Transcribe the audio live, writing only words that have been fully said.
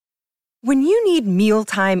When you need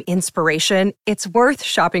mealtime inspiration, it's worth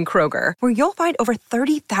shopping Kroger, where you'll find over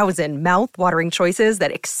 30,000 mouth-watering choices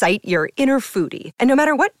that excite your inner foodie. And no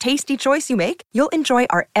matter what tasty choice you make, you'll enjoy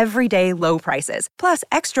our everyday low prices, plus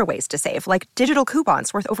extra ways to save, like digital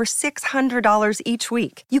coupons worth over $600 each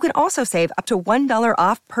week. You can also save up to $1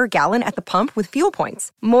 off per gallon at the pump with fuel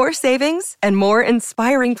points. More savings and more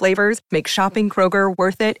inspiring flavors make shopping Kroger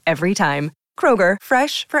worth it every time. Kroger,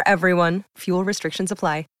 fresh for everyone. Fuel restrictions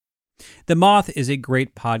apply. The Moth is a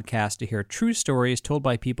great podcast to hear true stories told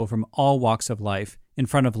by people from all walks of life in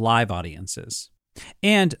front of live audiences.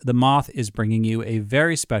 And The Moth is bringing you a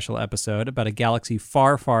very special episode about a galaxy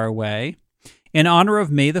far, far away. In honor of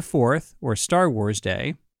May the 4th, or Star Wars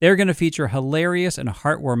Day, they're going to feature hilarious and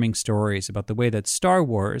heartwarming stories about the way that Star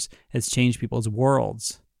Wars has changed people's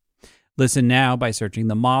worlds. Listen now by searching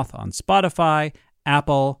The Moth on Spotify,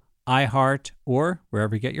 Apple, iHeart, or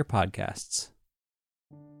wherever you get your podcasts.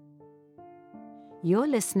 You're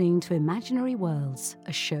listening to Imaginary Worlds,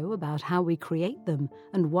 a show about how we create them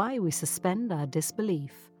and why we suspend our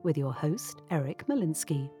disbelief, with your host, Eric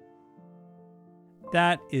Malinsky.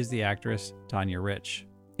 That is the actress Tanya Rich.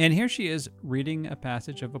 And here she is reading a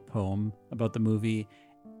passage of a poem about the movie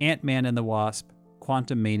Ant-Man and the Wasp: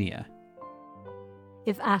 Quantumania.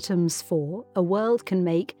 If atoms for a world can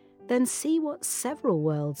make, then see what several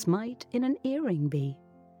worlds might in an earring be.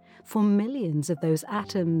 For millions of those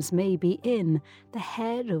atoms may be in the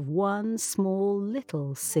head of one small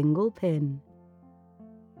little single pin.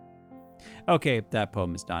 Okay, that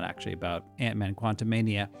poem is not actually about Ant-Man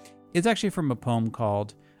Quantumania. It's actually from a poem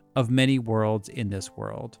called Of Many Worlds in This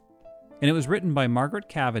World. And it was written by Margaret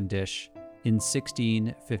Cavendish in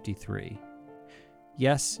 1653.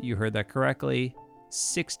 Yes, you heard that correctly,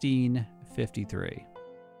 1653.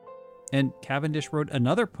 And Cavendish wrote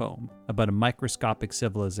another poem about a microscopic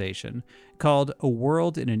civilization called A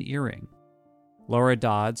World in an Earring. Laura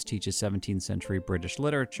Dodds teaches 17th century British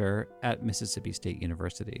literature at Mississippi State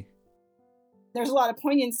University. There's a lot of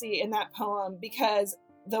poignancy in that poem because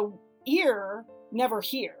the ear never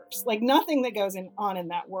hears. Like, nothing that goes on in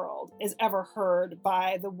that world is ever heard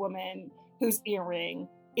by the woman whose earring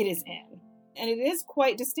it is in. And it is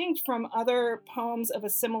quite distinct from other poems of a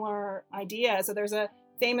similar idea. So there's a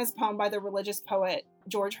famous poem by the religious poet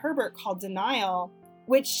George Herbert called Denial,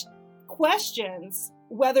 which questions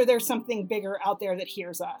whether there's something bigger out there that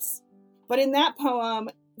hears us. But in that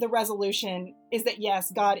poem, the resolution is that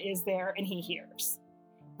yes, God is there and he hears.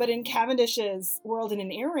 But in Cavendish's World in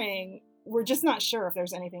an Earring, we're just not sure if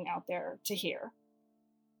there's anything out there to hear.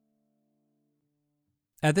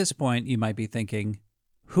 At this point, you might be thinking,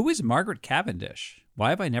 who is Margaret Cavendish?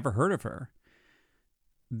 Why have I never heard of her?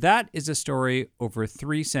 That is a story over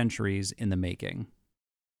 3 centuries in the making.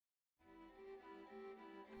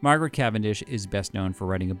 Margaret Cavendish is best known for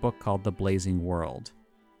writing a book called The Blazing World.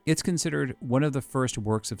 It's considered one of the first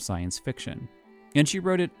works of science fiction, and she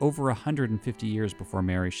wrote it over 150 years before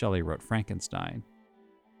Mary Shelley wrote Frankenstein.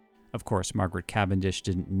 Of course, Margaret Cavendish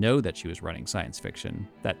didn't know that she was writing science fiction.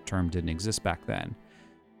 That term didn't exist back then.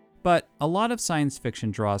 But a lot of science fiction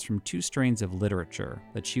draws from 2 strains of literature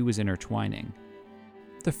that she was intertwining.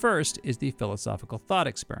 The first is the philosophical thought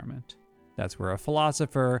experiment. That's where a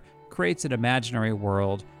philosopher creates an imaginary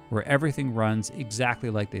world where everything runs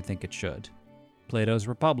exactly like they think it should. Plato's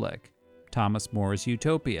Republic, Thomas More's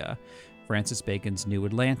Utopia, Francis Bacon's New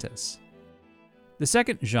Atlantis. The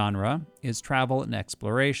second genre is travel and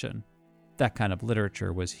exploration. That kind of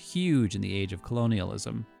literature was huge in the age of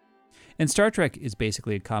colonialism. And Star Trek is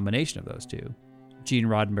basically a combination of those two. Gene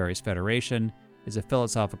Roddenberry's Federation is a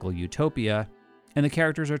philosophical utopia, and the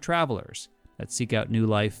characters are travelers that seek out new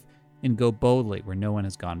life and go boldly where no one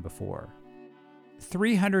has gone before.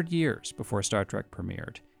 300 years before Star Trek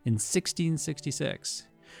premiered, in 1666,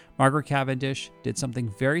 Margaret Cavendish did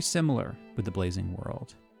something very similar with The Blazing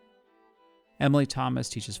World. Emily Thomas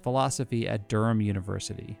teaches philosophy at Durham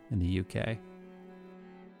University in the UK.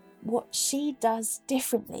 What she does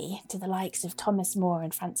differently to the likes of Thomas More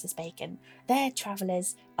and Francis Bacon, their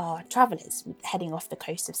travellers are travellers heading off the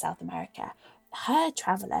coast of South America. Her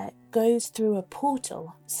traveller goes through a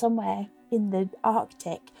portal somewhere in the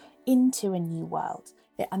Arctic into a new world.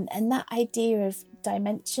 And that idea of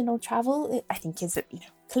dimensional travel, I think, is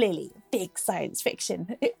clearly big science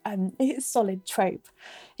fiction, solid trope.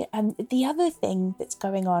 The other thing that's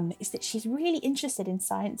going on is that she's really interested in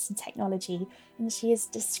science and technology, and she is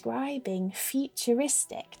describing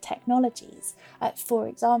futuristic technologies. For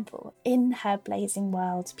example, in her Blazing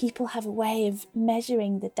World, people have a way of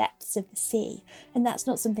measuring the depths of the sea, and that's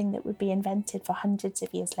not something that would be invented for hundreds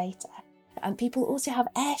of years later. And people also have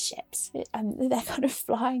airships, and they're kind of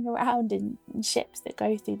flying around in ships that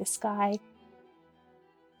go through the sky.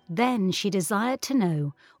 Then she desired to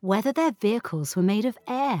know whether their vehicles were made of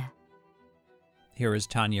air. Here is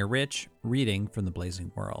Tanya Rich reading from The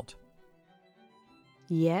Blazing World.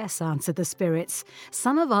 Yes, answered the spirits,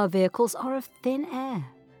 some of our vehicles are of thin air.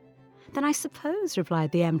 Then I suppose,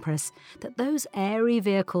 replied the Empress, that those airy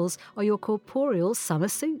vehicles are your corporeal summer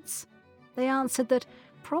suits. They answered that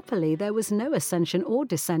properly there was no ascension or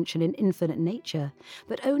descension in infinite nature,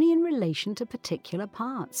 but only in relation to particular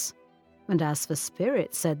parts. And as for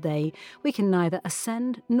spirits, said they, we can neither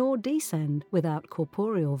ascend nor descend without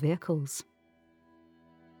corporeal vehicles.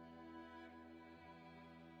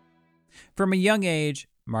 From a young age,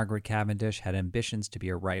 Margaret Cavendish had ambitions to be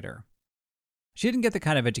a writer. She didn't get the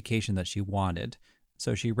kind of education that she wanted,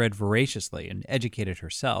 so she read voraciously and educated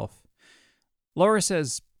herself. Laura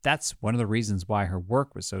says that's one of the reasons why her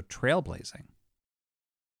work was so trailblazing.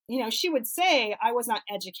 She would say, I was not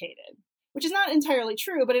educated, which is not entirely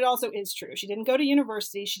true, but it also is true. She didn't go to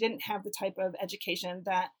university. She didn't have the type of education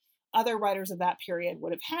that other writers of that period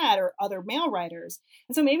would have had, or other male writers.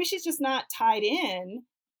 And so maybe she's just not tied in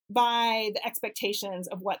by the expectations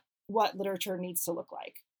of what literature needs to look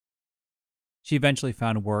like. She eventually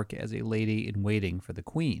found work as a lady-in-waiting for the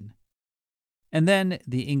Queen. And then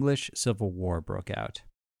the English Civil War broke out.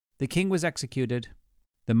 The king was executed.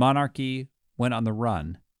 The monarchy went on the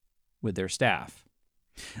run with their staff.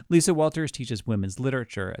 Lisa Walters teaches women's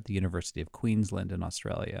literature at the University of Queensland in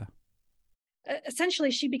Australia.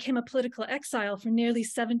 Essentially, she became a political exile for nearly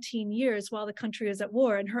 17 years while the country was at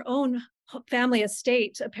war, and her own family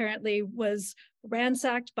estate apparently was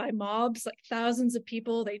ransacked by mobs, like thousands of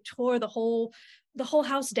people. They tore the whole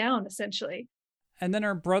house down, essentially. And then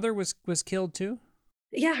her brother was killed too?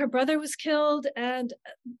 Yeah, her brother was killed, and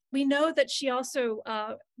we know that she also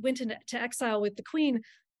went into exile with the Queen,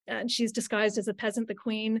 and she's disguised as a peasant, the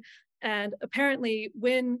Queen. And apparently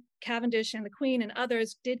when Cavendish and the Queen and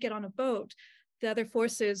others did get on a boat, the other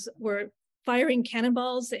forces were firing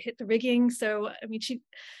cannonballs that hit the rigging. So, I mean, she,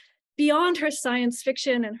 beyond her science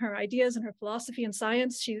fiction and her ideas and her philosophy and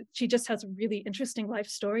science, she just has a really interesting life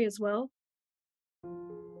story as well.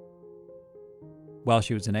 While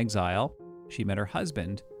she was in exile, she met her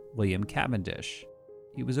husband, William Cavendish.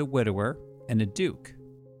 He was a widower and a duke.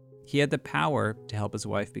 He had the power to help his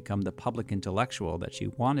wife become the public intellectual that she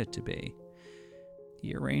wanted to be.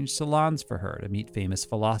 He arranged salons for her to meet famous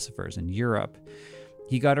philosophers in Europe.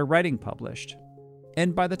 He got her writing published.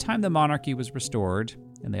 And by the time the monarchy was restored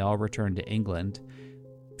and they all returned to England,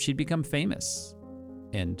 she'd become famous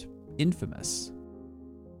and infamous.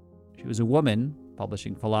 She was a woman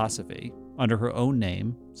publishing philosophy under her own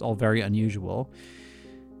name. It's all very unusual.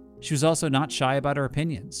 She was also not shy about her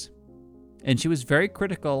opinions. And she was very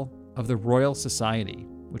critical of the Royal Society,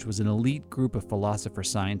 which was an elite group of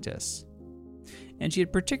philosopher-scientists. And she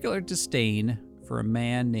had particular disdain for a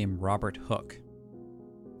man named Robert Hooke.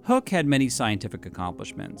 Hooke had many scientific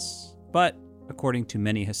accomplishments, but according to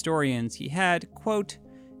many historians, he had, quote,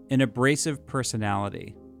 an abrasive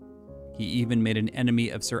personality. He even made an enemy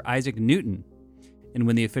of Sir Isaac Newton, and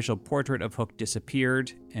when the official portrait of Hooke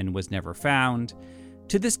disappeared and was never found,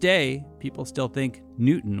 to this day, people still think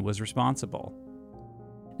Newton was responsible.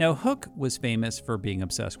 Now, Hooke was famous for being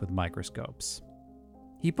obsessed with microscopes.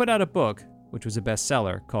 He put out a book, which was a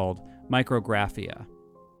bestseller, called Micrographia.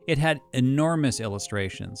 It had enormous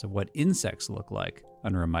illustrations of what insects look like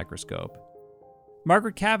under a microscope.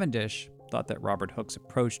 Margaret Cavendish thought that Robert Hooke's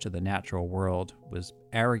approach to the natural world was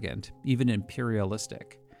arrogant, even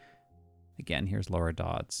imperialistic. Again, here's Laura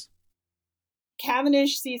Dodds.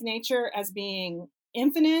 Cavendish sees nature as being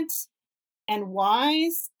infinite and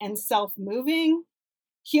wise and self-moving.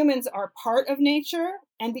 Humans are part of nature,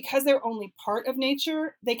 and because they're only part of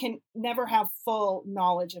nature, they can never have full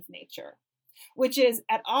knowledge of nature, which is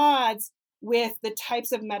at odds with the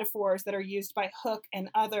types of metaphors that are used by Hooke and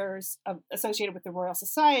others associated with the Royal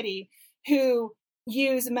Society, who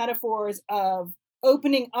use metaphors of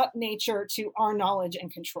opening up nature to our knowledge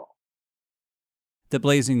and control. The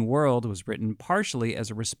Blazing World was written partially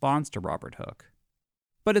as a response to Robert Hooke.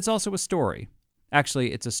 But it's also a story.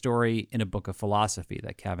 Actually, it's a story in a book of philosophy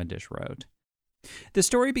that Cavendish wrote. The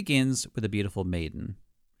story begins with a beautiful maiden.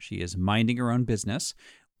 She is minding her own business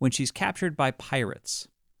when she's captured by pirates.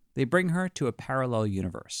 They bring her to a parallel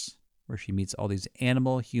universe where she meets all these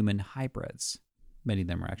animal-human hybrids. Many of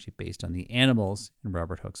them are actually based on the animals in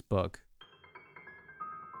Robert Hooke's book.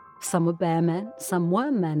 Some were bear men, some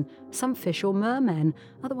worm men, some fish or mermen,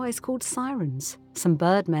 otherwise called sirens, some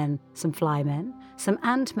bird men, some fly men, some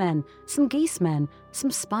ant men, some geese men,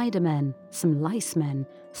 some spider men, some lice men,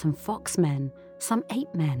 some fox men, some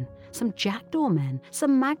ape men, some jackdaw men,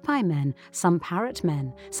 some magpie men, some parrot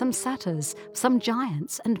men, some satyrs, some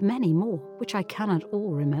giants, and many more, which I cannot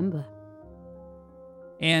all remember.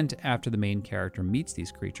 And after the main character meets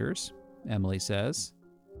these creatures, Emily says,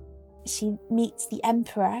 she meets the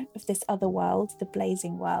emperor of this other world, the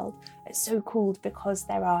Blazing World. It's so called because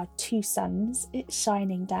there are two suns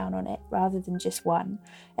shining down on it rather than just one.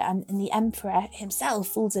 And the emperor himself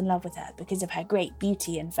falls in love with her because of her great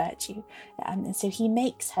beauty and virtue. And so he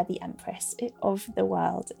makes her the empress of the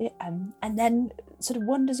world, and then sort of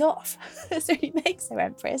wanders off. So he makes her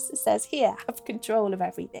empress, says, here, have control of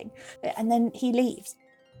everything. And then he leaves.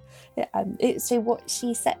 So what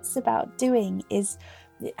she sets about doing is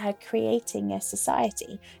creating a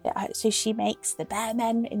society. So she makes the bear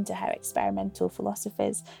men into her experimental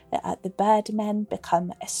philosophers, the bird men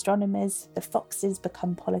become astronomers, the foxes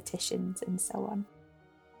become politicians, and so on.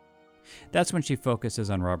 That's when she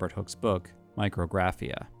focuses on Robert Hooke's book,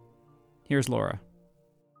 Micrographia. Here's Laura.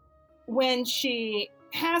 When she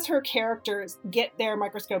has her characters get their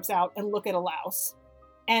microscopes out and look at a louse,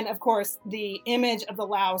 and of course the image of the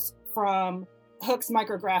louse from Hooke's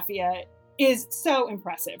Micrographia is so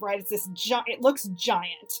impressive, right? It's this it looks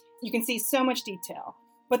giant. You can see so much detail.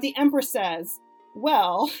 But the Empress says,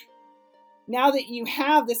 well, now that you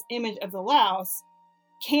have this image of the louse,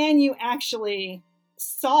 can you actually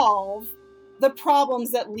solve the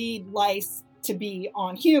problems that lead lice to be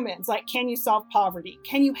on humans? Like, can you solve poverty?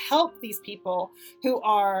 Can you help these people who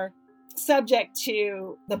are subject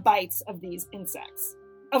to the bites of these insects?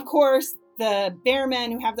 Of course, the bear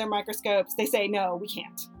men who have their microscopes, they say, no, we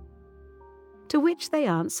can't. To which they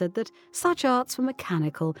answered that such arts were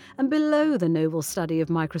mechanical and below the noble study of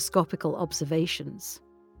microscopical observations.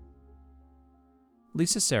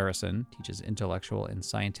 Lisa Saracen teaches intellectual and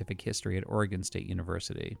scientific history at Oregon State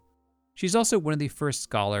University. She's also one of the first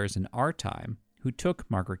scholars in our time who took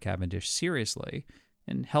Margaret Cavendish seriously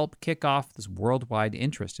and helped kick off this worldwide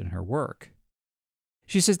interest in her work.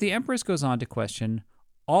 She says the Empress goes on to question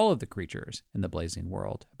all of the creatures in the Blazing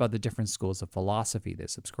World about the different schools of philosophy they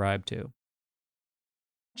subscribe to.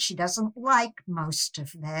 She doesn't like most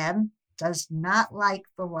of them, does not like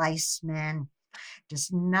the lice men, does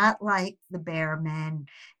not like the bear men,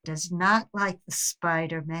 does not like the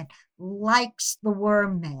spider men, likes the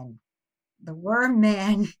worm men. The worm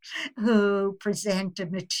men who present a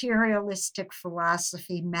materialistic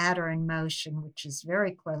philosophy, matter and motion, which is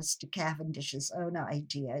very close to Cavendish's own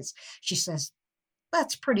ideas. She says,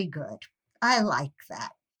 that's pretty good. I like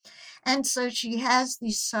that. And so she has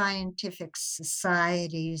these scientific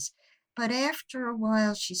societies, but after a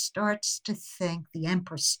while she starts to think, the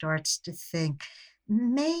Empress starts to think,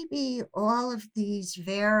 maybe all of these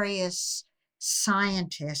various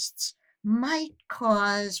scientists might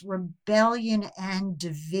cause rebellion and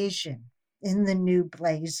division in the new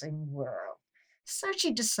Blazing World. So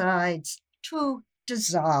she decides to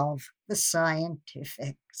dissolve the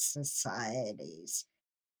scientific societies.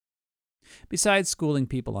 Besides schooling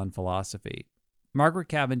people on philosophy, Margaret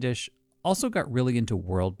Cavendish also got really into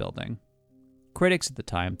world building. Critics at the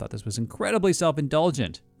time thought this was incredibly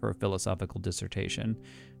self-indulgent for a philosophical dissertation.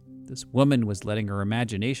 This woman was letting her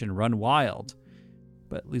imagination run wild.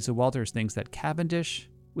 But Lisa Walters thinks that Cavendish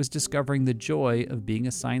was discovering the joy of being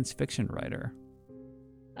a science fiction writer.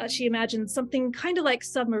 She imagines something kind of like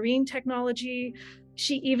submarine technology.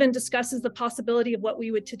 She even discusses the possibility of what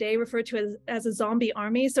we would today refer to as a zombie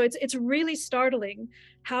army. So it's really startling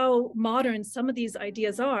how modern some of these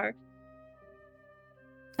ideas are.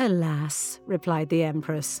 Alas, replied the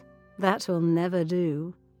Empress, that will never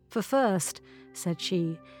do. For first, said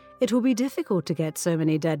she, it will be difficult to get so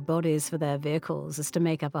many dead bodies for their vehicles as to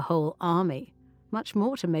make up a whole army, much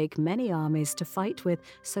more to make many armies to fight with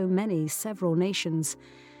so many several nations.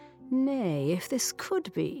 Nay, if this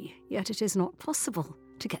could be, yet it is not possible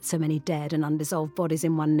to get so many dead and undissolved bodies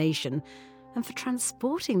in one nation, and for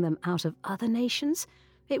transporting them out of other nations,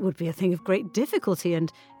 it would be a thing of great difficulty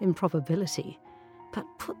and improbability. But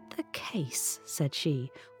put the case, said she,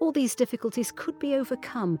 all these difficulties could be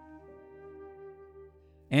overcome.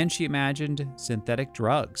 And she imagined synthetic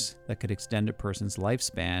drugs that could extend a person's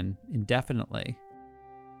lifespan indefinitely.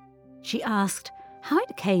 She asked how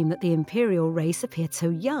it came that the imperial race appeared so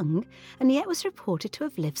young, and yet was reported to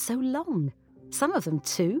have lived so long. Some of them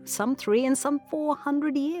 2, some 3, and some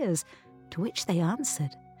 400 years. To which they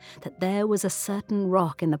answered that there was a certain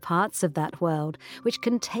rock in the parts of that world which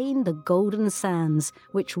contained the golden sands,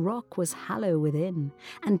 which rock was hollow within,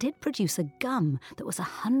 and did produce a gum that was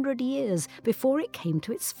 100 years before it came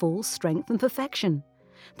to its full strength and perfection.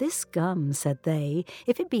 This gum, said they,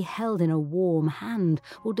 if it be held in a warm hand,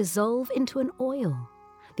 will dissolve into an oil.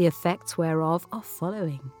 the effects whereof are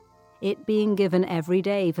following, it being given every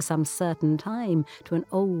day for some certain time to an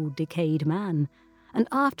old decayed man, and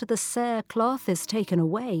after the cere-cloth is taken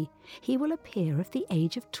away, he will appear of the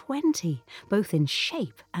age of 20, both in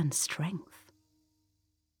shape and strength.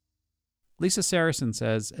 Lisa Saracen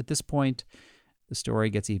says, at this point, the story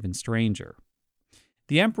gets even stranger.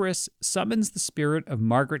 The Empress summons the spirit of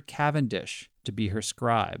Margaret Cavendish to be her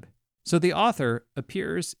scribe, so the author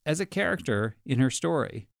appears as a character in her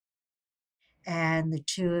story. And the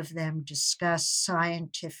two of them discuss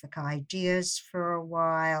scientific ideas for a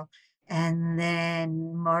while. And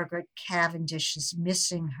then Margaret Cavendish is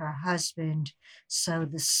missing her husband. So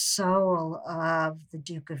the soul of the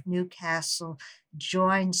Duke of Newcastle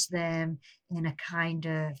joins them in a kind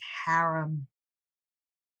of harem.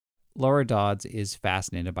 Laura Dodds is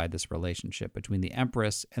fascinated by this relationship between the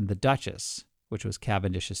Empress and the Duchess, which was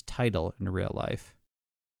Cavendish's title in real life.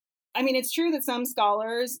 I mean, it's true that some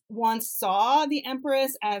scholars once saw the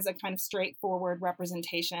Empress as a kind of straightforward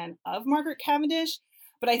representation of Margaret Cavendish.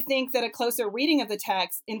 But I think that a closer reading of the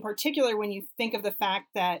text, in particular when you think of the fact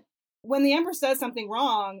that when the Empress does something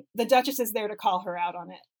wrong, the Duchess is there to call her out on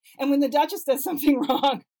it. And when the Duchess does something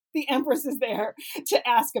wrong, the Empress is there to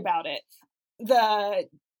ask about it. The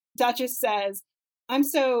Duchess says, I'm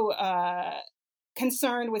so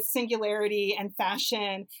concerned with singularity and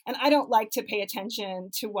fashion, and I don't like to pay attention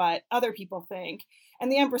to what other people think.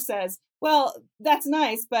 And the Empress says, well, that's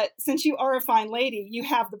nice, but since you are a fine lady, you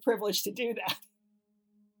have the privilege to do that.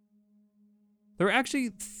 There are actually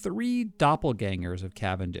 3 doppelgangers of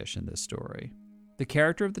Cavendish in this story. The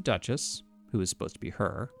character of the Duchess, who is supposed to be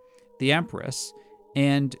her, the Empress,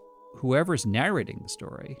 and whoever's narrating the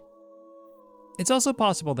story. It's also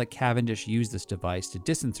possible that Cavendish used this device to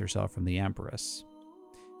distance herself from the Empress.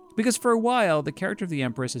 Because for a while, the character of the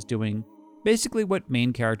Empress is doing basically what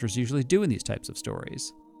main characters usually do in these types of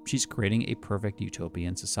stories. She's creating a perfect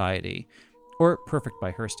utopian society, or perfect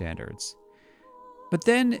by her standards. But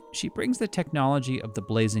then she brings the technology of the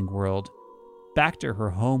Blazing World back to her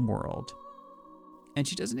home world, and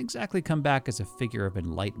she doesn't exactly come back as a figure of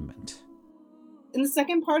enlightenment. In the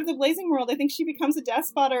second part of the Blazing World, I think she becomes a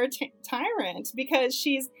despot or a tyrant because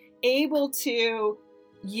she's able to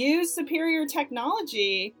use superior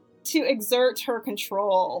technology to exert her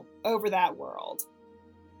control over that world.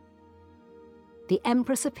 The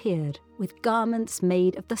Empress appeared with garments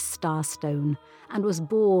made of the Starstone, and was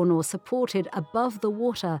borne or supported above the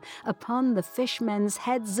water upon the fishermen's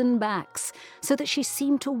heads and backs, so that she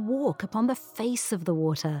seemed to walk upon the face of the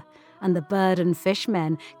water. And the bird and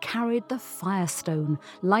fishmen carried the Firestone,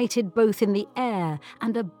 lighted both in the air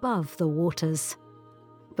and above the waters.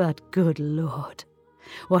 But good Lord,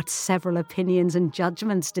 what several opinions and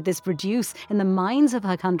judgments did this produce in the minds of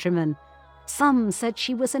her countrymen! Some said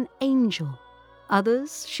she was an angel,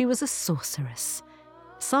 others she was a sorceress.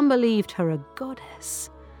 Some believed her a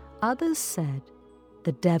goddess, others said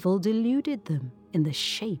the devil deluded them in the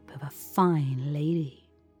shape of a fine lady.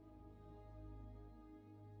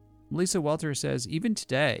 Lisa Welter says, even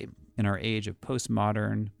today, in our age of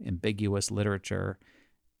postmodern, ambiguous literature,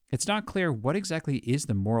 it's not clear what exactly is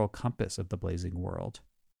the moral compass of the Blazing World.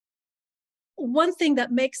 One thing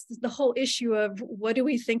that makes the whole issue of what do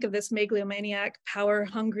we think of this megalomaniac,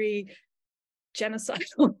 power-hungry,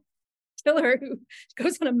 genocidal killer who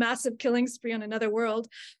goes on a massive killing spree on another world,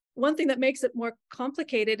 one thing that makes it more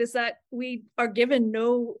complicated is that we are given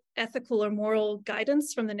no ethical or moral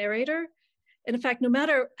guidance from the narrator. And in fact, no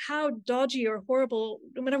matter how dodgy or horrible,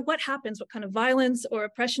 no matter what happens, what kind of violence or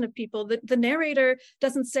oppression of people, the narrator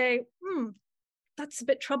doesn't say, that's a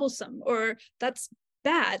bit troublesome, or that's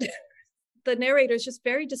bad. The narrator is just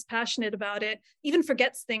very dispassionate about it, even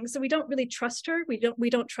forgets things. So we don't really trust her. We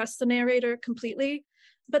don't trust the narrator completely.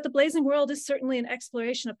 But the Blazing World is certainly an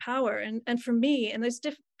exploration of power. And for me, and there's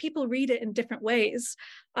people read it in different ways,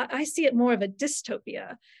 I see it more of a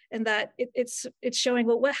dystopia, and that it's showing,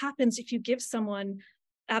 well, what happens if you give someone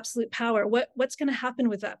absolute power? What's going to happen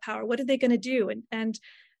with that power? What are they going to do? And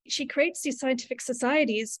she creates these scientific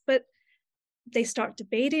societies, but they start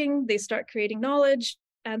debating, they start creating knowledge,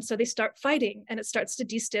 and so they start fighting, and it starts to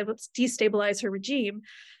destabilize her regime.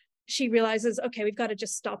 She realizes, okay, we've got to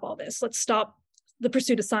just stop all this. Let's stop the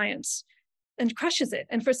pursuit of science, and crushes it.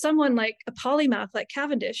 And for someone like a polymath like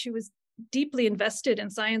Cavendish, who was deeply invested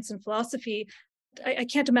in science and philosophy, I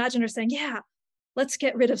can't imagine her saying, yeah, let's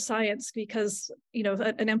get rid of science because,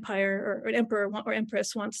 an empire or an emperor or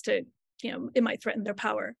empress wants to, it might threaten their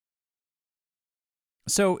power.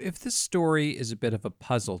 So if this story is a bit of a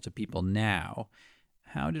puzzle to people now,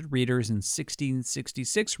 how did readers in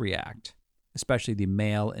 1666 react, especially the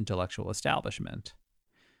male intellectual establishment?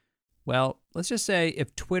 Well, let's just say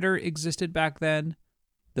if Twitter existed back then,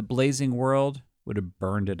 the Blazing World would have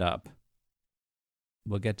burned it up.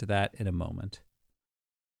 We'll get to that in a moment.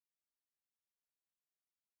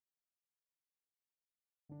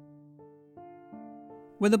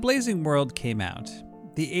 When The Blazing World came out,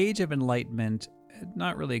 the Age of Enlightenment had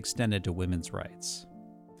not really extended to women's rights.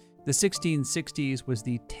 The 1660s was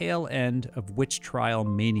the tail end of witch trial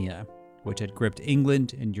mania, which had gripped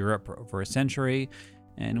England and Europe for over a century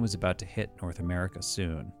and was about to hit North America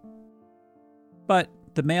soon. But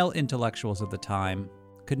the male intellectuals of the time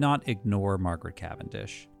could not ignore Margaret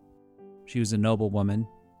Cavendish. She was a noblewoman.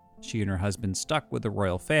 She and her husband stuck with the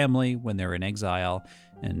royal family when they were in exile,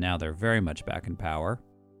 and now they're very much back in power.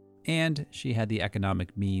 And she had the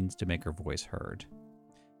economic means to make her voice heard.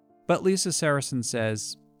 But Lisa Saracen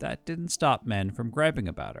says that didn't stop men from griping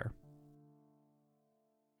about her.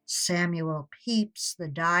 Samuel Pepys, the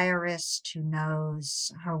diarist who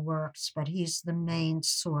knows her works, but he's the main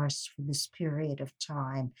source for this period of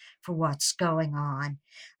time for what's going on.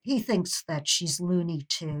 He thinks that she's Looney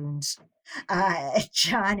Tunes.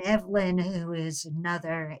 John Evelyn, who is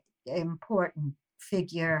another important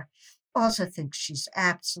figure, also thinks she's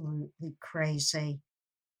absolutely crazy.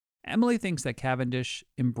 Emily thinks that Cavendish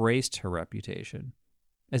embraced her reputation,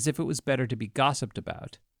 as if it was better to be gossiped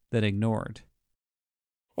about than ignored.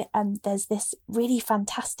 There's this really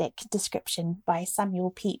fantastic description by Samuel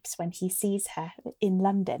Pepys when he sees her in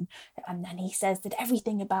London, and he says that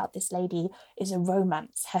everything about this lady is a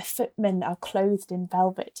romance. Her footmen are clothed in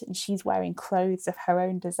velvet and she's wearing clothes of her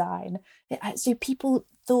own design. So people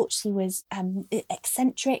thought she was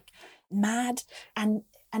eccentric, mad, and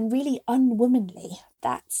really unwomanly.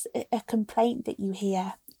 That's a complaint that you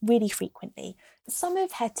hear really frequently. Some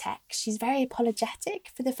of her text, she's very apologetic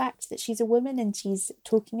for the fact that she's a woman and she's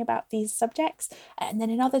talking about these subjects. And then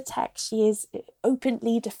in other texts, she is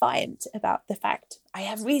openly defiant about the fact, I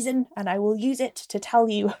have reason and I will use it to tell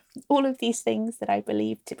you all of these things that I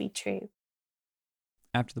believe to be true.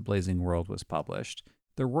 After The Blazing World was published,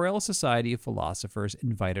 the Royal Society of Philosophers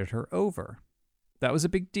invited her over. That was a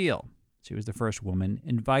big deal. She was the first woman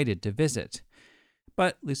invited to visit.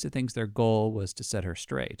 But Lisa thinks their goal was to set her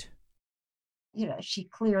straight. She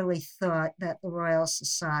clearly thought that the Royal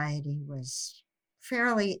Society was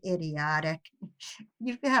fairly idiotic.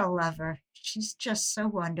 You've got to love her. She's just so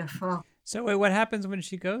wonderful. So wait, what happens when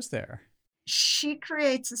she goes there? She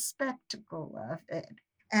creates a spectacle of it,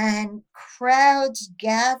 and crowds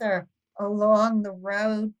gather along the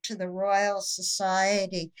road to the Royal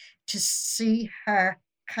Society to see her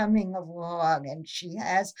coming along, and she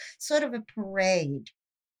has sort of a parade.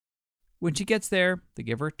 When she gets there, they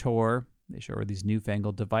give her a tour. They show her these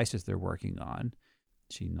newfangled devices they're working on.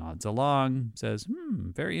 She nods along, says,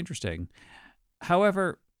 very interesting.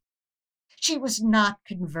 However, she was not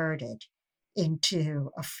converted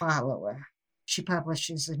into a follower. She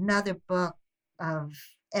publishes another book of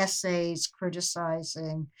essays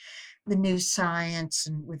criticizing the new science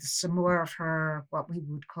and with some more of her, what we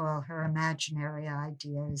would call her imaginary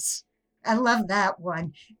ideas. I love that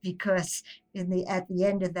one because at the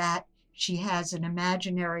end of that, she has an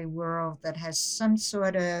imaginary world that has some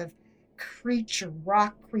sort of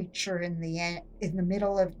rock creature in the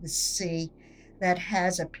middle of the sea that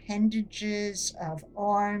has appendages of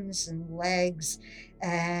arms and legs,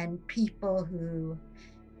 and people who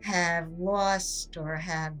have lost or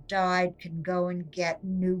have died can go and get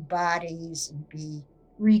new bodies and be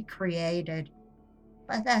recreated.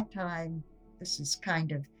 By that time, this is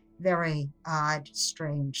kind of very odd,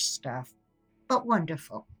 strange stuff, but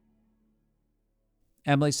wonderful.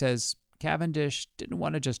 Emily says Cavendish didn't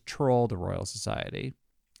want to just troll the Royal Society,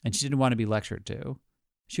 and she didn't want to be lectured to.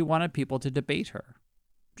 She wanted people to debate her.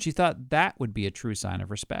 She thought that would be a true sign of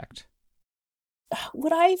respect.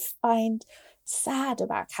 What I find sad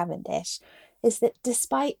about Cavendish is that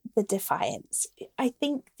despite the defiance, I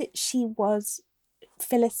think that she was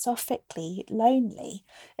philosophically lonely.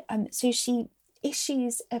 So she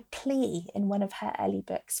issues a plea in one of her early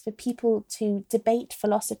books for people to debate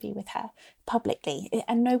philosophy with her publicly,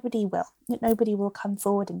 and nobody will come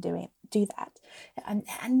forward and do that.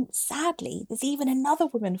 And sadly, there's even another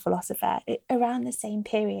woman philosopher around the same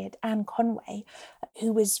period, Anne Conway,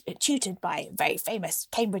 who was tutored by a very famous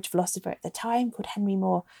Cambridge philosopher at the time called Henry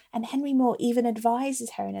More, and Henry More even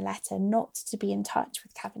advises her in a letter not to be in touch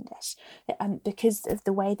with Cavendish because of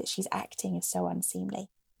the way that she's acting is so unseemly.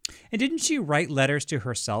 And didn't she write letters to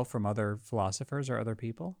herself from other philosophers or other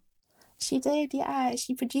people? She did, yeah.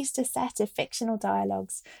 She produced a set of fictional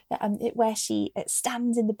dialogues where she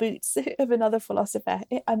stands in the boots of another philosopher,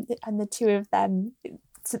 and the two of them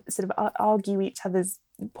sort of argue each other's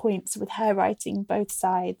points with her writing both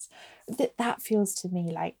sides. That feels to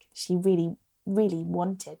me like she really, really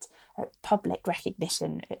wanted public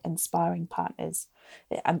recognition and sparring partners,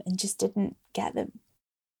 and just didn't get them.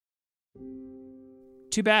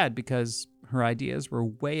 Too bad, because her ideas were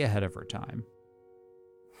way ahead of her time.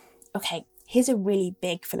 Okay, here's a really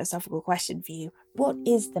big philosophical question for you. What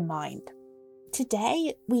is the mind?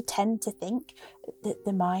 Today, we tend to think that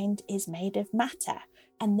the mind is made of matter,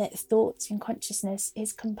 and that thoughts and consciousness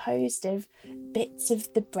is composed of bits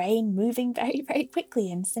of the brain moving very, very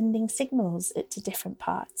quickly and sending signals to different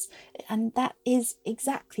parts. And that is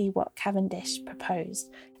exactly what Cavendish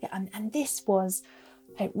proposed. And this was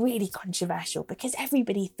really controversial, because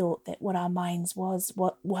everybody thought that what our minds were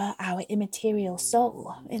our immaterial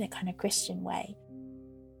soul, in a kind of Christian way.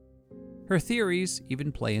 Her theories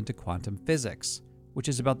even play into quantum physics, which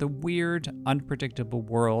is about the weird, unpredictable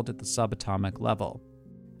world at the subatomic level.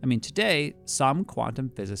 I mean, today, some quantum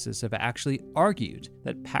physicists have actually argued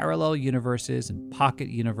that parallel universes and pocket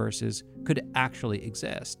universes could actually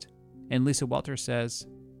exist. And Lisa Walters says,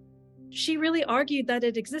 she really argued that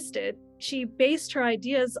it existed. She based her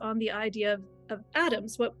ideas on the idea of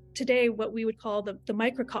atoms, what we would call the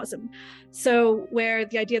microcosm. So where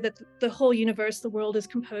the idea that the whole universe, the world, is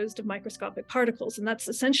composed of microscopic particles. And that's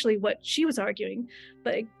essentially what she was arguing.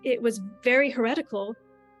 But it was very heretical.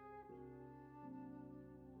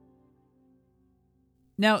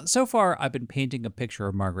 Now, so far, I've been painting a picture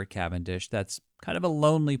of Margaret Cavendish that's kind of a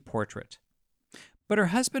lonely portrait. But her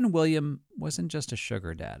husband, William, wasn't just a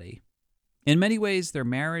sugar daddy. In many ways, their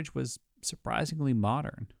marriage was surprisingly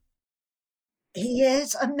modern. He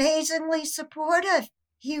is amazingly supportive.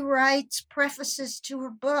 He writes prefaces to her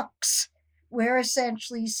books, where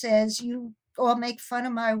essentially he says, you all make fun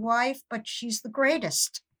of my wife, but she's the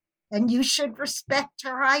greatest, and you should respect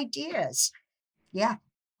her ideas. Yeah.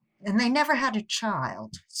 And they never had a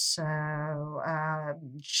child, so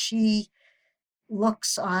she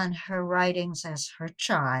looks on her writings as her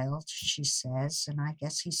child, she says, and I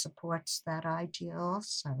guess he supports that idea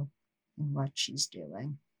also in what she's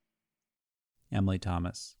doing. Emily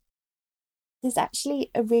Thomas. There's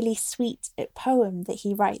actually a really sweet poem that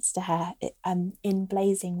he writes to her in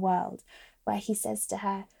Blazing World, where he says to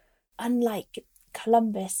her, unlike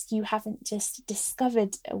Columbus, you haven't just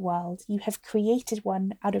discovered a world, you have created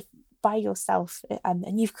one by yourself,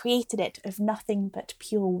 and you've created it of nothing but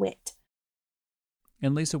pure wit.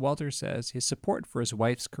 And Lisa Walters says his support for his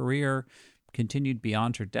wife's career continued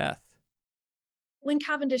beyond her death. When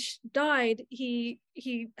Cavendish died, he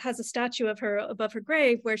has a statue of her above her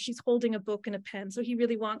grave where she's holding a book and a pen. So he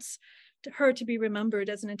really wants her to be remembered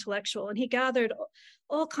as an intellectual. And he gathered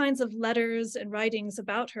all kinds of letters and writings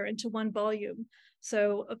about her into one volume.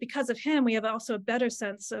 So because of him, we have also a better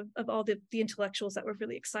sense of all the intellectuals that were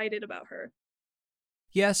really excited about her.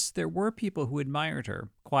 Yes, there were people who admired her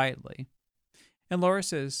quietly. And Laura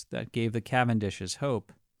says that gave the Cavendishes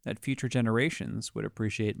hope that future generations would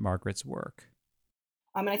appreciate Margaret's work.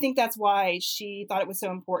 And I think that's why she thought it was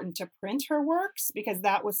so important to print her works, because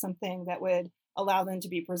that was something that would allow them to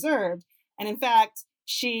be preserved. And in fact,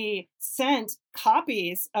 she sent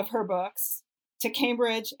copies of her books to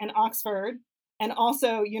Cambridge and Oxford and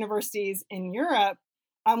also universities in Europe,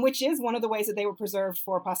 which is one of the ways that they were preserved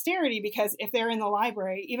for posterity, because if they're in the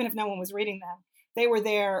library, even if no one was reading them, they were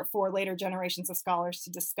there for later generations of scholars to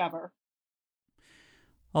discover.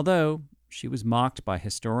 Although she was mocked by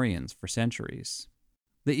historians for centuries.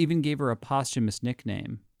 They even gave her a posthumous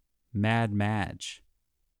nickname, Mad Madge.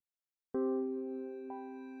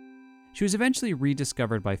 She was eventually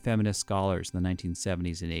rediscovered by feminist scholars in the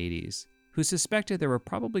 1970s and 80s, who suspected there were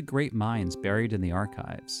probably great minds buried in the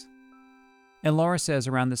archives. And Laura says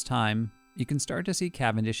around this time, you can start to see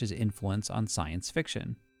Cavendish's influence on science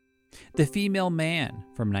fiction. The Female Man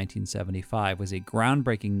from 1975 was a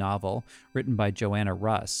groundbreaking novel written by Joanna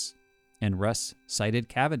Russ, and Russ cited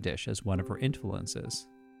Cavendish as one of her influences.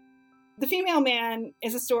 The Female Man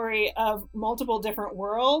is a story of multiple different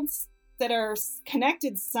worlds that are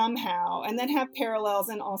connected somehow and then have parallels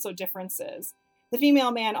and also differences. The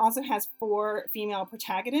Female Man also has 4 female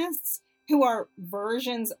protagonists who are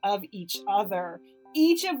versions of each other,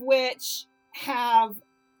 each of which have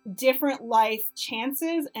different life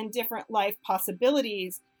chances and different life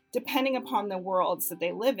possibilities depending upon the worlds that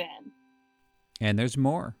they live in. And there's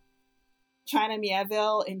more. China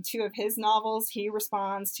Miéville, in 2 of his novels, he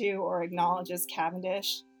responds to or acknowledges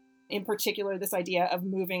Cavendish, in particular this idea of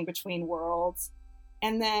moving between worlds.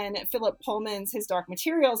 And then Philip Pullman's His Dark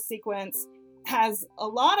Materials sequence has a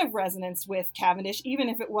lot of resonance with Cavendish, even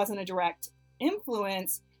if it wasn't a direct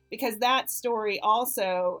influence, because that story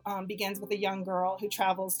also begins with a young girl who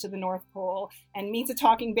travels to the North Pole and meets a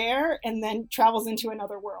talking bear and then travels into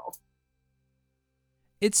another world.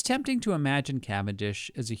 It's tempting to imagine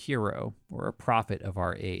Cavendish as a hero or a prophet of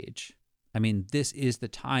our age. I mean, this is the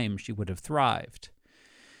time she would have thrived.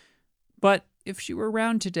 But if she were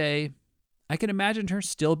around today, I can imagine her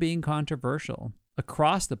still being controversial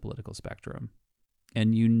across the political spectrum.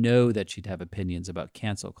 And you know that she'd have opinions about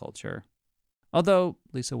cancel culture. Although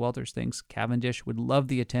Lisa Walters thinks Cavendish would love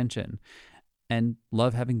the attention and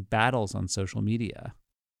love having battles on social media.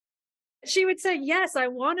 She would say, yes, I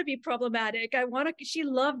want to be problematic. She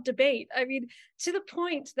loved debate. I mean, to the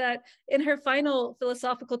point that in her final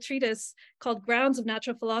philosophical treatise called Grounds of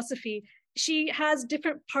Natural Philosophy, she has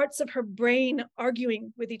different parts of her brain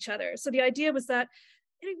arguing with each other. So the idea was that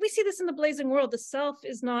we see this in the Blazing World. The self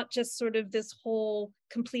is not just sort of this whole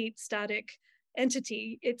complete static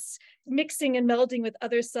entity. It's mixing and melding with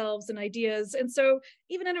other selves and ideas. And so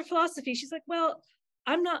even in her philosophy, she's like, well,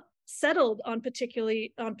 I'm not settled on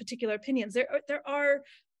particular opinions. There are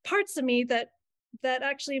parts of me that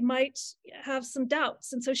actually might have some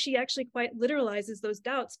doubts. And so she actually quite literalizes those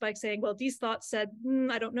doubts by saying, well, these thoughts said,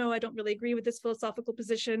 I don't know, I don't really agree with this philosophical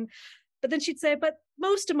position. But then she'd say, but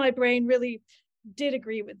most of my brain really did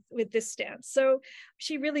agree with this stance. So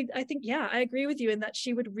she really, I think, yeah, I agree with you in that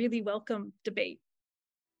she would really welcome debate.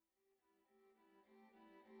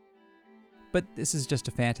 But this is just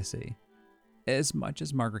a fantasy. As much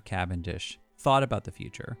as Margaret Cavendish thought about the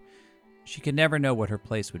future, she could never know what her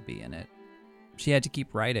place would be in it. She had to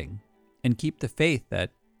keep writing and keep the faith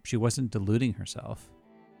that she wasn't deluding herself.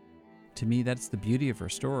 To me, that's the beauty of her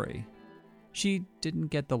story. She didn't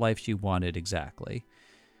get the life she wanted exactly,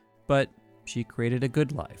 but she created a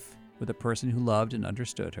good life with a person who loved and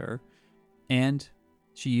understood her, and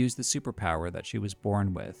she used the superpower that she was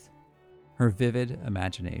born with, her vivid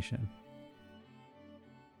imagination.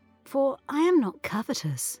 For I am not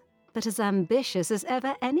covetous, but as ambitious as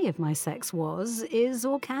ever any of my sex was, is,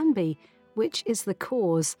 or can be, which is the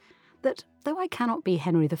cause that, though I cannot be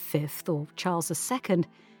Henry V or Charles II,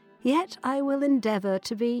 yet I will endeavour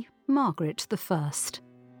to be Margaret I.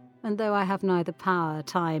 And though I have neither power,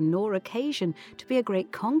 time, nor occasion to be a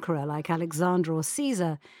great conqueror like Alexander or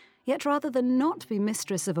Caesar, yet rather than not be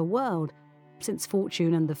mistress of a world, since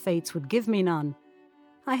fortune and the fates would give me none,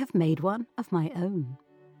 I have made one of my own.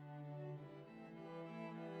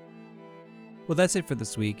 Well, that's it for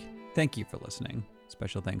this week. Thank you for listening.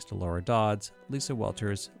 Special thanks to Laura Dodds, Lisa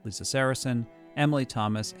Walters, Lisa Saracen, Emily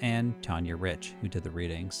Thomas, and Tanya Rich, who did the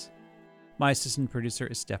readings. My assistant producer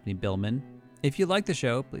is Stephanie Billman. If you like the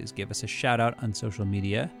show, please give us a shout out on social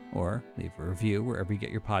media or leave a review wherever you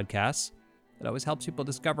get your podcasts. It always helps people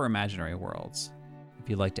discover imaginary worlds. If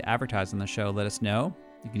you'd like to advertise on the show, let us know.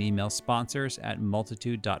 You can email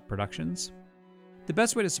sponsors@multitude.productions. The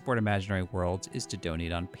best way to support Imaginary Worlds is to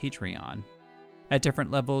donate on Patreon. At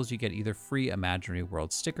different levels, you get either free Imaginary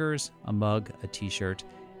World stickers, a mug, a t-shirt,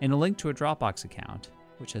 and a link to a Dropbox account,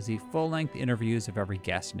 which has the full-length interviews of every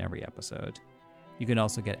guest in every episode. You can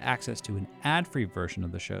also get access to an ad-free version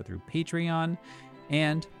of the show through Patreon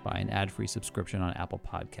and buy an ad-free subscription on Apple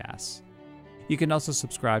Podcasts. You can also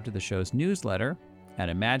subscribe to the show's newsletter at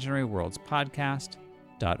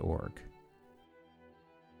imaginaryworldspodcast.org.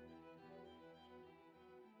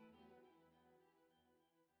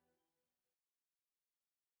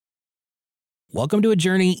 Welcome to a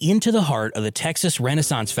journey into the heart of the Texas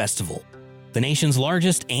Renaissance Festival, the nation's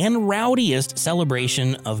largest and rowdiest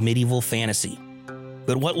celebration of medieval fantasy.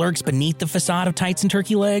 But what lurks beneath the facade of tights and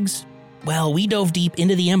turkey legs? Well, we dove deep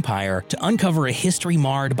into the empire to uncover a history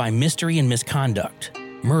marred by mystery and misconduct,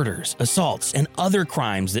 murders, assaults, and other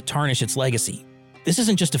crimes that tarnish its legacy. This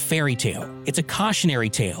isn't just a fairy tale, it's a cautionary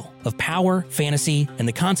tale of power, fantasy, and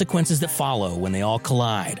the consequences that follow when they all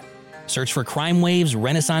collide. Search for Crime Waves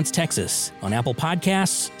Renaissance Texas on Apple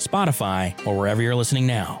Podcasts, Spotify, or wherever you're listening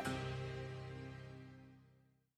now.